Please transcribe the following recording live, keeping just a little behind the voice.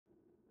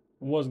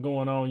What's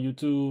going on,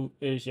 YouTube?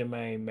 It's your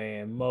main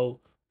man Mo.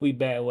 We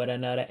back with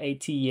another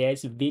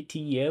ATS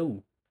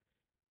video.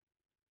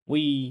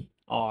 We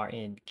are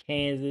in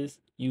Kansas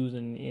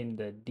using in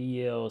the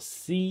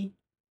DLC.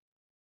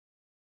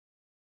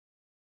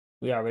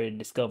 We already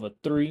discovered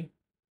 3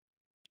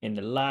 in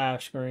the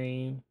live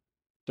stream.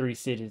 3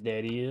 cities,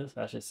 that is,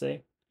 I should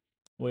say.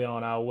 We're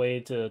on our way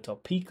to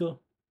Topeka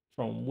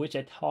from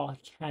Wichita,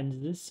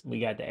 Kansas.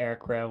 We got the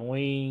aircraft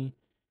wing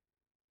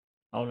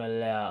on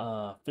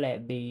the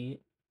flatbed.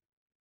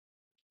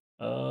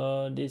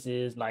 This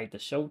is like the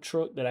show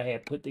truck that I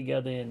had put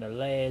together in the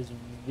last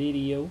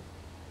video.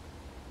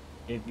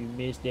 If you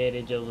missed that,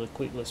 it's just a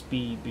quick little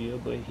speed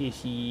build, but here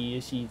she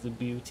is. She's a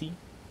beauty.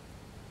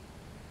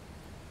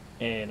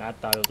 And I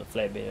thought it was a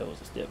flatbed. It was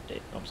a step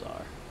deck. I'm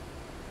sorry.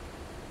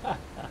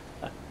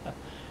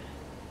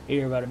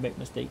 Everybody make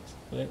mistakes,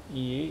 but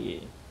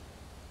yeah.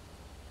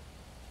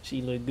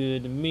 She look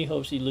good to me.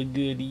 Hope she look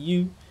good to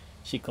you.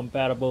 She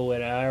compatible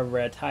with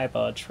every type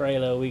of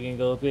trailer we can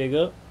go pick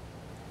up.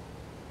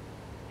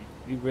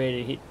 We ready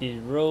to hit this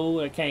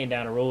road. I came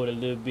down the road a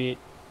little bit,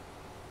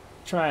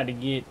 trying to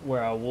get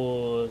where I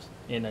was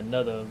in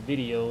another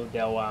video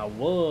that I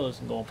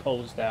was gonna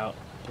post out,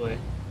 but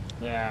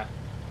yeah,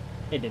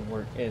 it didn't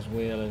work as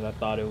well as I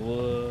thought it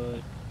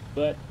would.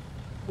 But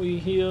we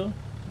here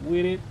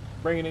with it,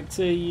 bringing it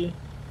to you.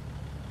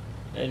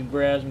 Let's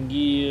grab some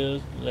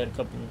gears, let a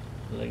couple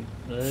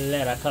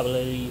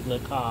of these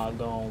little cars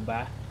go on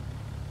by.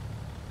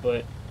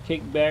 But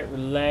kick back,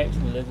 relax,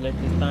 and let's let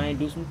this thing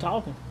do some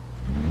talking.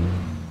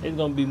 It's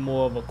gonna be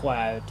more of a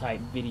quiet type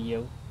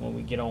video when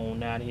we get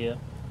on out here.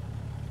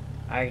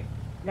 I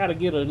gotta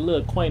get a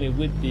little acquainted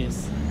with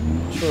this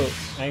truck.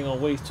 I ain't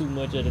gonna waste too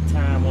much of the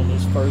time on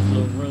this first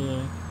little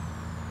run.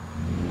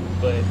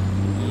 But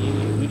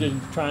yeah, we just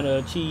trying to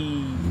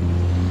achieve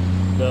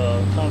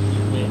the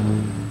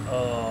accomplishment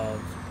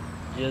of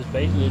just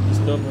basically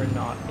discovering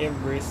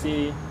every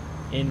city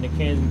in the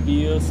Kansas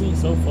DLC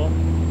so far.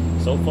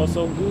 So far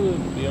so good.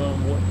 Be on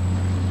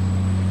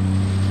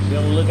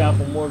the lookout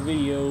for more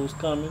videos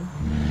coming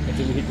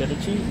until we hit that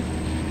achievement.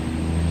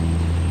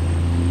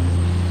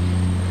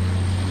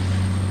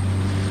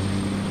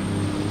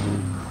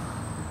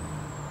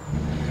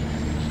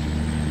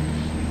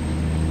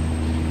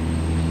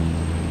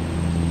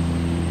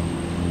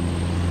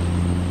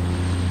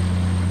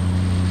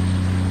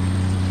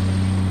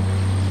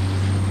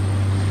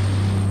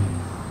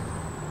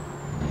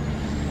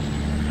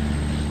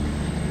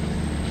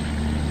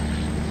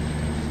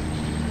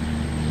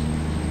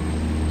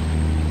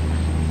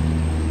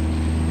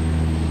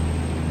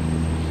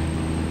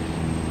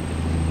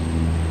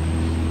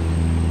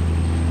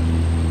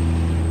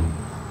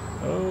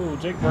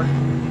 Jake work.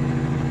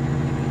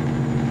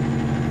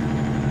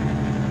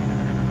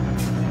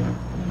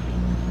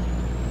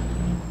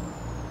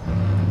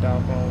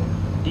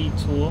 Doggone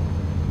detour.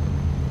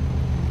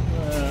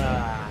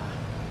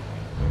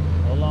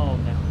 Hold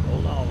on now.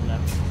 Hold on now.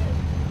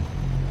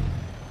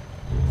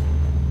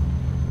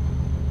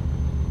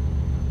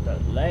 The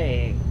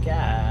lag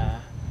guy.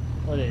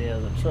 What it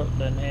is? The truck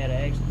done had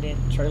an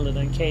accident. Trailer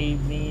done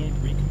caved in.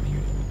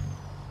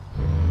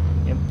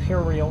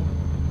 Imperial.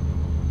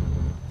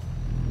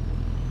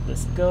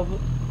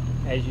 Discovered.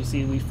 As you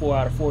see, we 4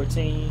 out of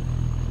 14.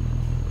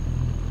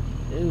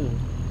 Ooh,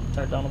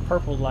 turned on the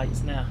purple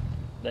lights now.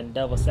 The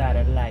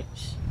double-sided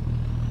lights.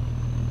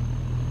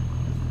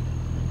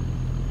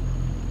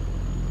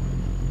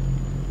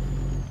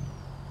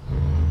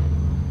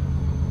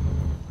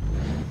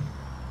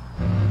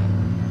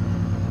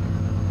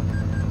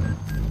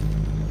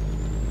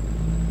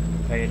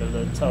 Paid a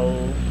little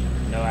toll.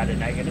 No, I did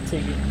not get a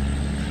ticket.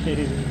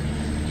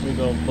 We're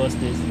gonna bust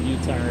this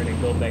U-turn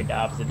and go back the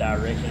opposite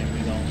direction, and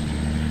we're gonna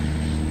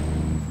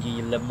give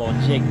you a little more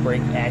jake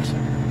brake action.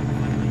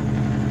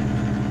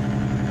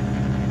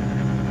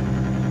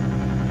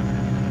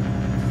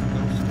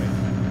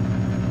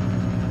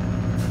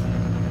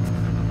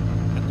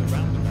 At the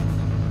roundabout,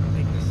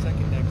 take the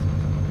second exit.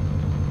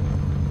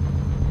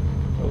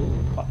 Oh,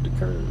 pop the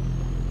curb.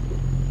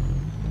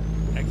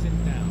 Exit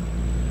now.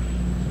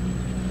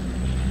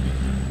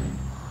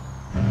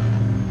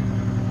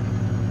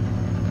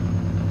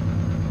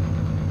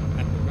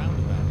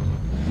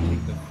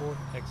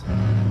 Exit.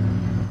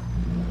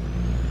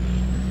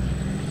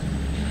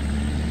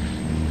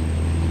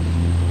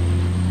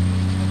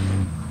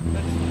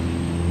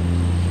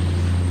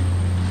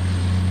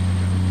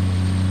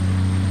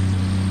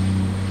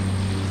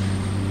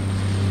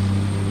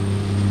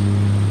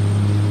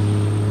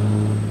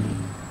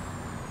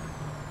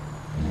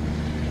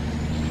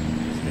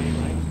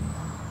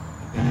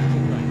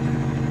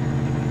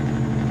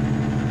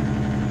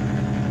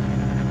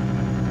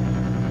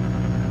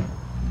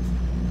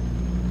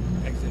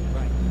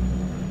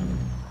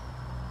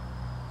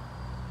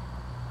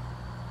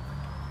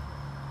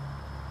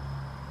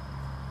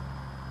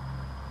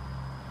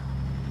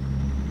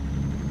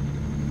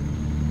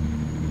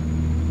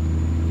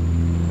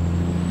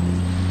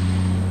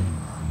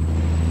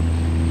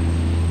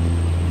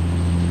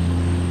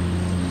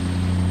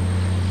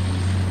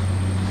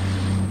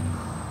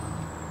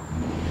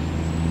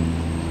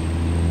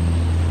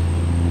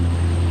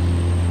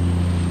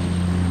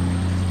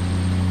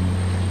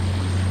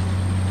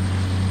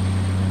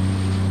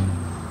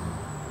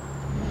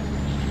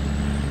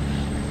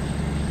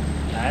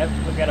 I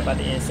forgot about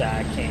the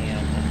inside cam.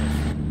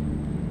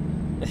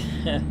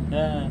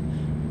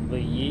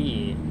 But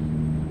yeah,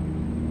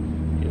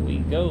 here we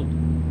go.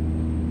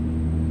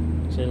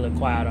 It's a little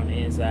quiet on the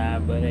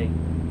inside, but hey,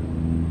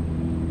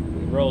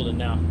 we rolling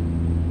now.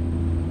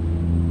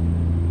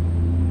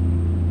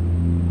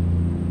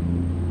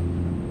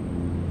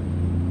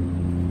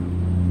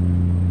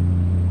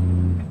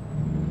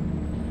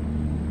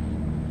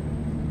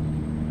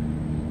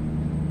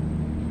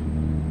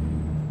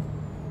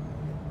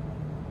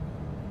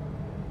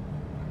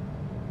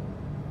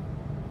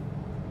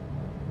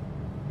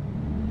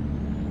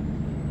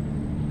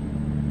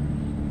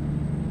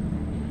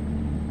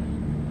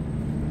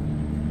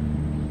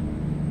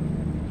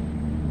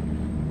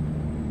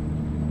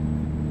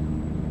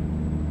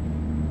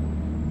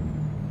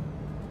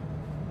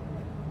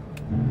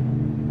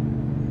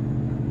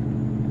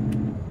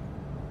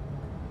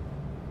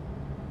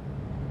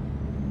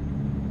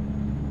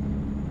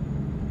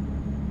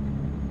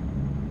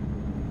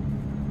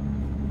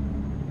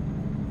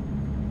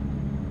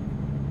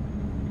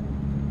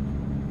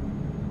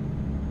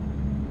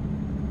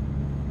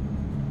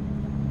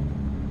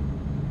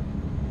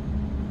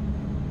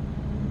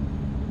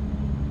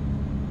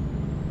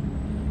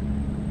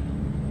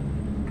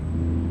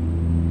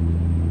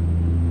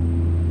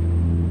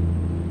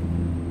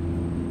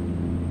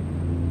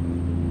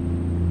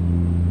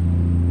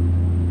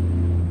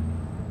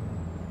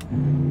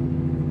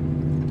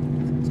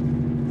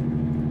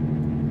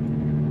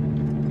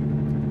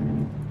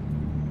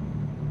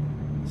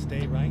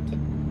 Stay right,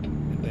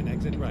 and then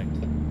exit right.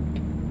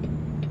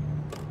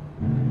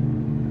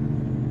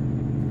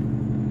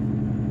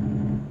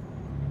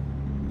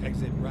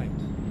 Exit right.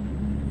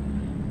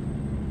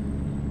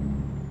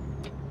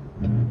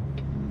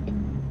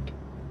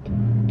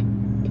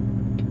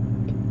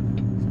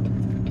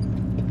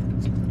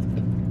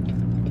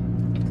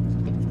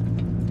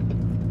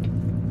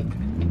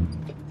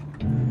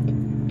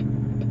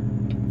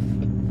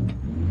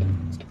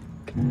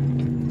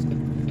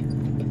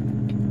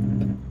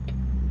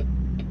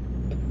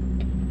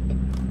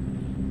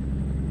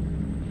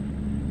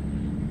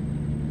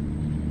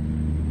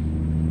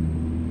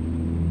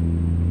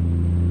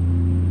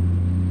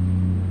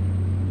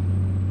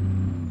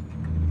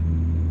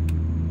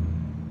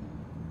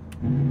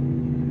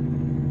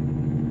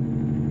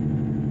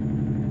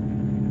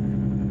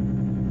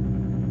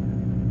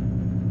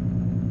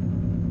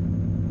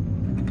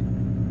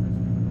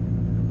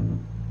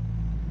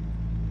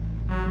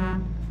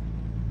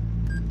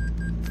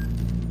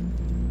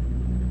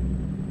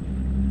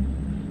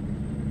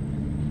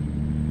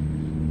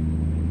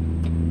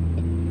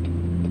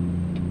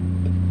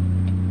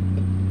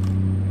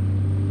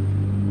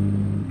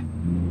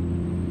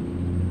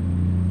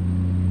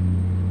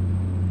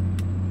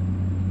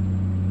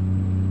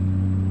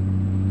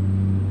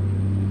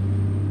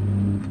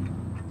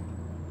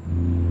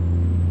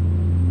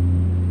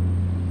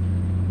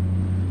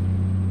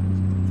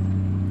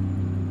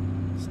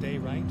 Stay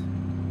right,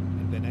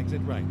 and then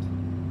exit right.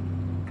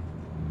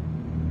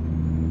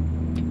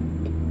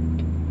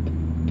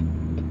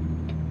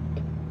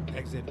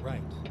 Exit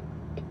right.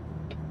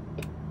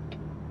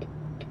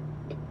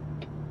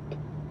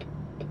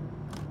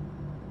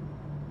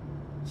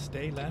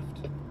 Stay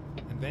left,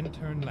 and then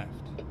turn left.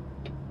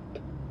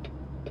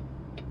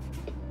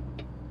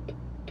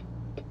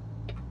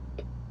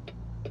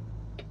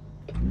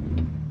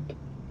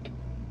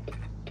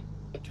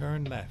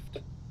 Turn left.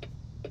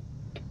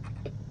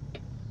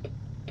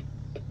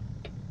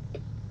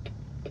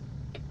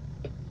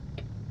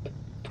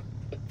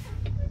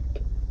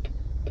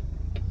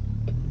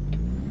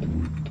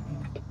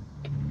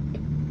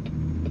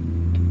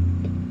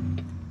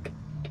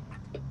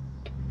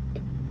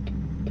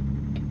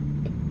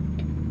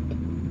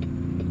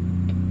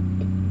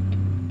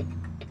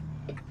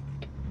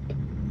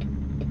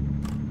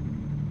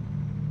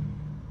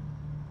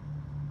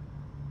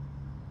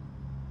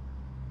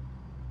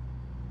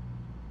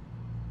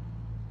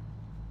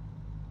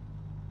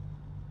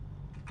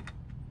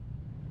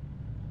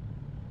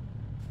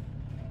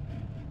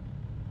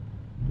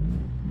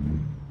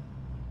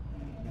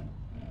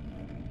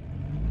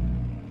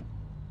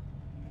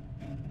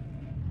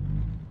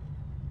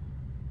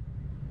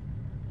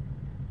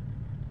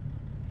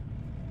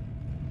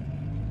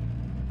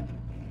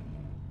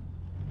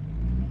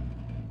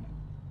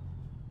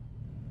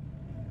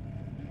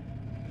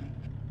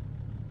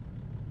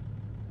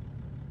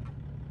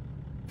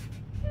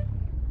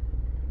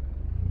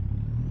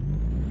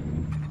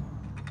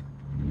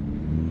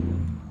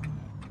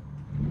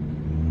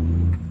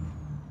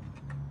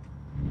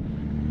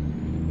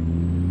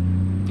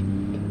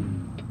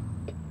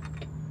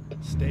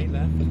 Stay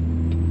left,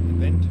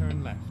 and then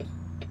turn left.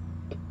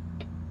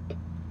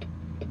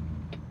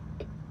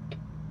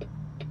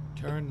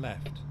 Turn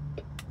left.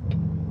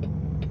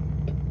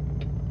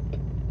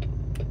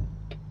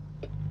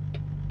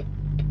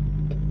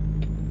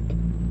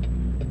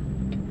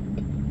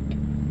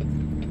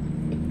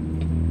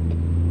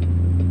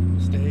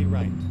 Stay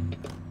right.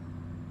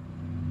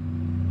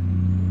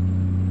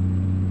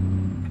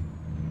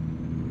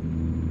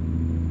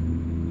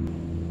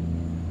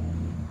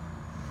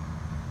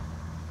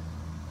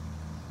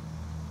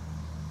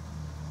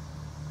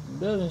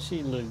 Doesn't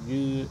she look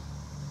good?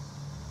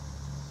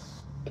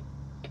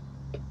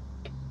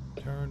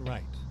 Turn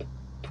right.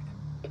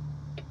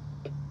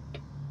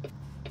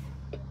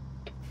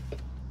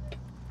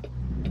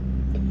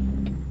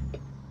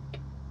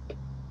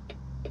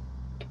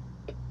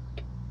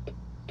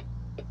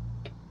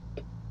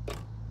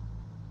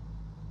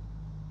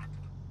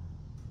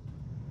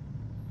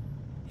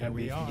 I Here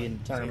be we are, forgetting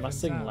to turn safe my and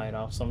signal sound. light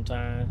off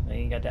sometimes. I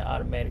ain't got that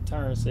automatic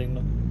turn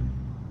signal.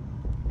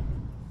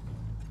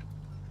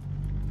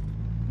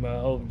 But I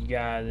hope you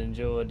guys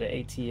enjoyed the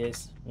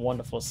ATS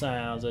wonderful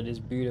sounds of this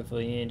beautiful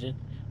engine,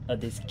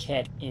 of this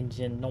cat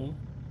engine. No,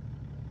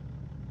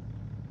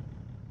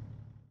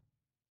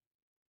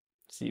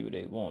 see what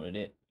they wanted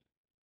it.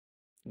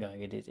 Gotta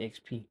get this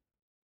XP.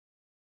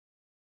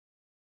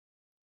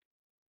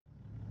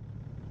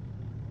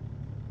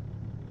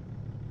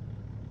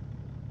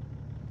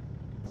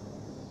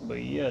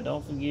 But yeah,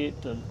 don't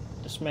forget to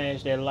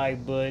smash that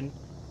like button,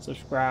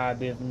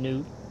 subscribe if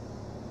new.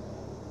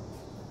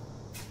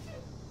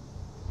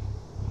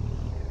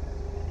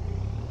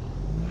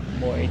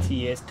 More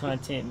ATS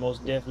content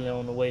most definitely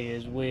on the way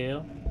as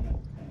well.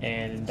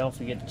 And don't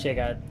forget to check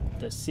out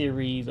the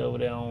series over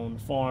there on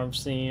Farm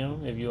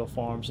Sim if you're a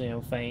Farm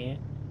Sim fan.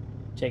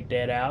 Check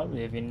that out.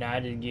 If you're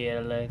not, just get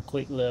a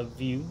quick little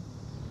view.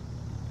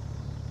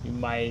 You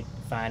might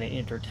find it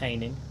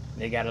entertaining.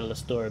 They got a little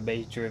story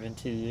based driven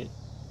to it.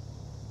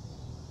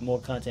 More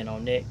content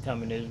on that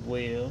coming as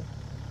well.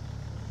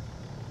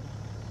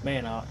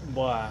 Man,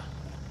 boy,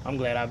 I'm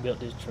glad I built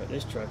this truck.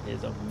 This truck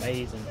is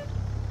amazing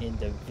in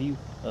the view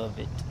of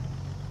it.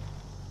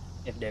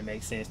 If that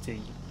makes sense to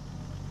you.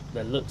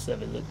 The looks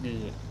of it look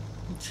good.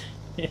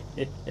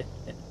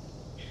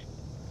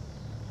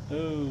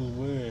 Oh,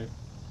 man.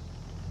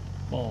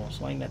 Come on,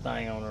 swing that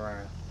thing on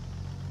around.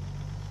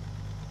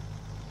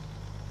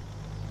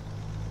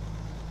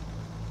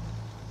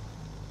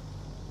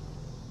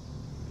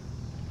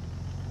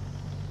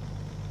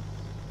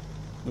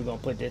 We're gonna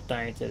put that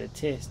thing to the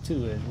test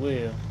too as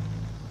well.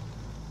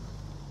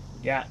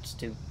 Gots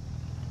to.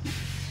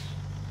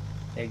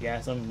 They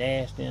got some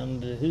nasty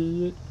under the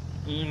hood.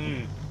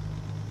 Swing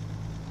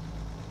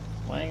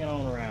it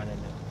on around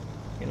in there.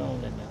 Get on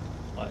in there.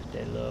 Watch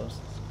that little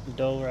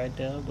door right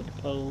there with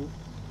the pole.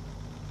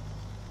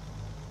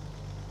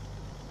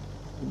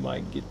 We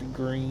might get the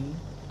green.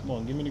 Come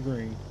on, give me the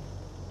green.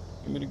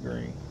 Give me the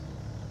green.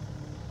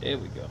 There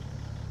we go.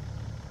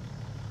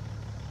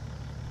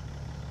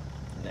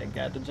 That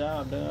got the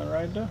job done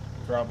right there.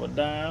 Drop it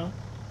down.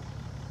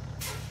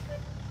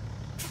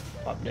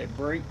 Pop that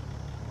brake.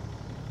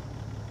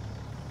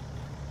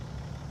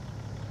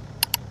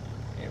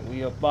 And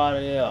we up out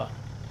of there.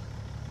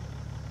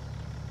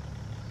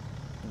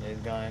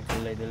 Just go and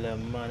collect a little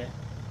money.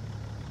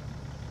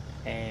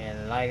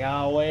 And like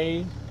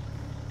always,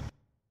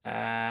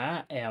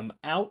 I am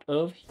out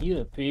of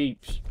here,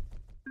 peeps.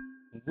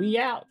 We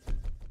out.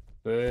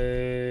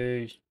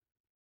 Peace.